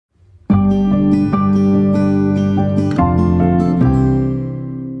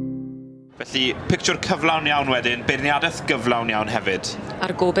Felly, pictiwr cyflawn iawn wedyn, beirniadaeth gyflawn iawn hefyd.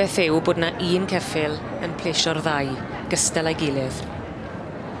 A'r gobeith yw bod yna un ceffyl yn plesio'r ddau, gystal â'i gilydd.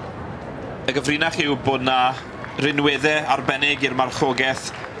 Y gyfrinach yw bod yna rinweddau arbennig i'r marchogaeth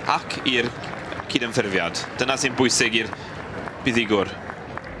ac i'r cydymffurfiad. Dyna sy'n bwysig i'r buddigwr.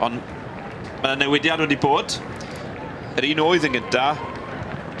 Ond mae yna newidiad wedi bod. Yr un oedd yn gynta,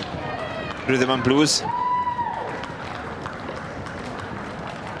 Rhythm and Blues.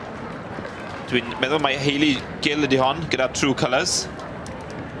 Dwi'n meddwl mae Hayley Gill ydi hon gyda True Colours.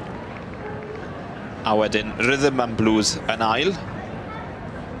 A wedyn Rhythm and Blues yn ail.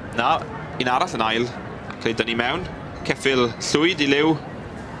 Na, un arall yn ail. Cael ei dynnu mewn. Ceffyl llwyd i liw.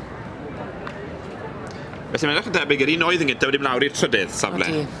 Felly mae'n edrych yn debyg yr un oedd yn gynta wedi mlawr i'r trydydd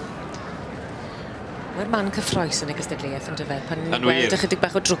safle. Mae'r man cyffroes yn y gystadleuaeth yn dyfe, pan ni'n gweld ychydig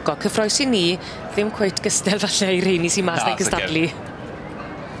bach o drwco. Cyffroes i ni ddim cweit gystal falle i rheini sy'n mas na'i gystadlu.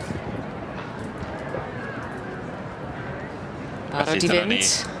 Barod i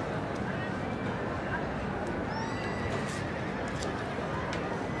fynd.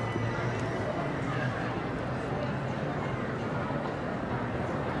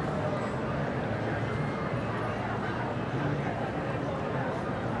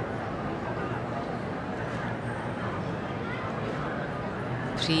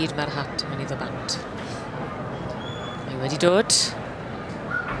 Pryd mae'r hat yn mynd i ddod bant. Mae wedi dod.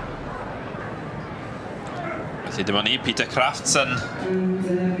 Felly dyma ni, Peter Crafts yn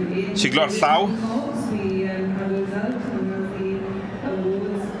siglo'r llaw.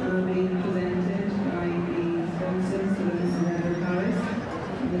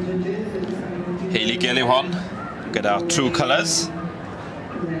 Hayley Gill yw hon, gyda True Colours.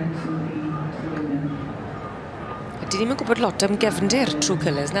 Dyn ni'n gwybod lot am gefndir True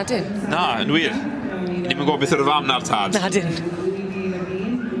Colours, na dyn? Na, yn wir. Ni'n mynd gwybod beth yw'r fam na'r tad. Na dyn.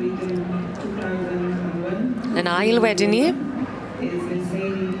 Yn ail wedyn ni.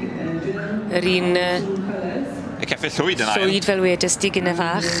 Yr un... Y ceffyl llwyd yn ail. Llwyd fel wedys di gyda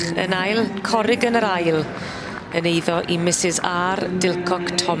fach. Yn ail, corig yn yr ail. Yn eiddo i Mrs R.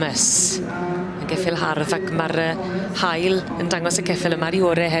 Dilcock Thomas. Yn geffyl hardd ac mae'r hael yn dangos y ceffyl yma i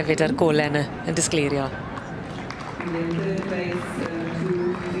orau hefyd ar golen yn disgleirio.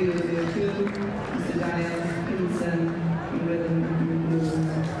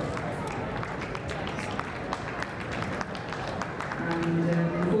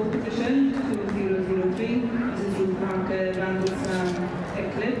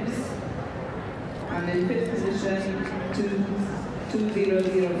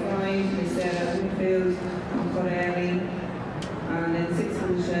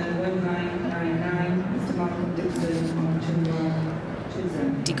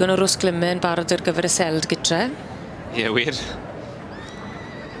 Digon o rws glymen barod ar gyfer y seld gytre. Ie, wir.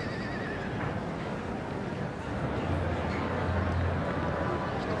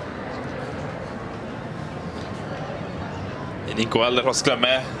 Ni'n gweld y rhos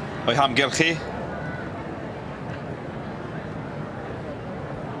glymau o'i hamgylchu.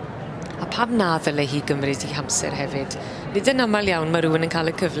 A pam na ddyle hi gymryd i hamser hefyd? Nid yn aml iawn mae rhywun yn cael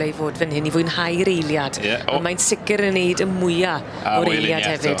y cyfle i fod fan hyn i fwynhau'r eiliad. Ond mae'n sicr yn neud y mwyaf o'r eiliad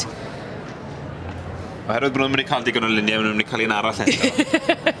hefyd. Oherwydd bod nhw'n mynd i cael digon o luniau, nhw'n mynd i cael un arall eto.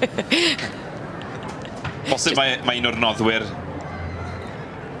 Bosib mae un o'r noddwyr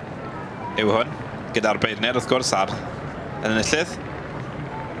yw hwn, gyda'r beirniad wrth gwrs ar yn enillydd.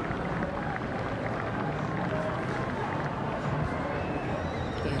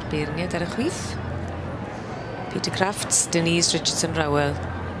 Beirniad ar y chwith. Peter Crafts, Denise Richardson-Rowell.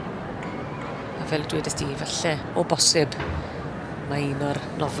 A fel dwedais di, falle, o bosib, mae un o'r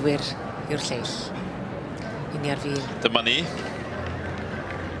noddwyr yw'r lleill. Un ar fil. Dyma ni.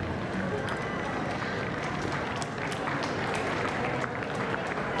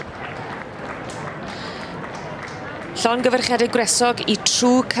 Llongyfarchiadau gwresog i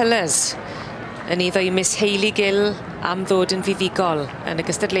True Colours. Yn eiddo i Miss Hayley Gill am ddod yn fuddigol yn y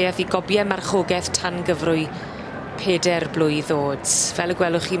gystadleuaeth i Cobiau Marchogaeth tan gyfrwy 4 blwydd oed. Fel y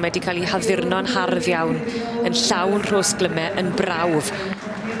gwelwch chi, mae wedi cael ei haddurno'n hardd iawn, yn llawn rhos glymau, yn brawf,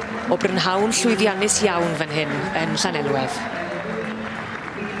 o brynhawn llwyddiannus iawn fan hyn yn Llanelwedd.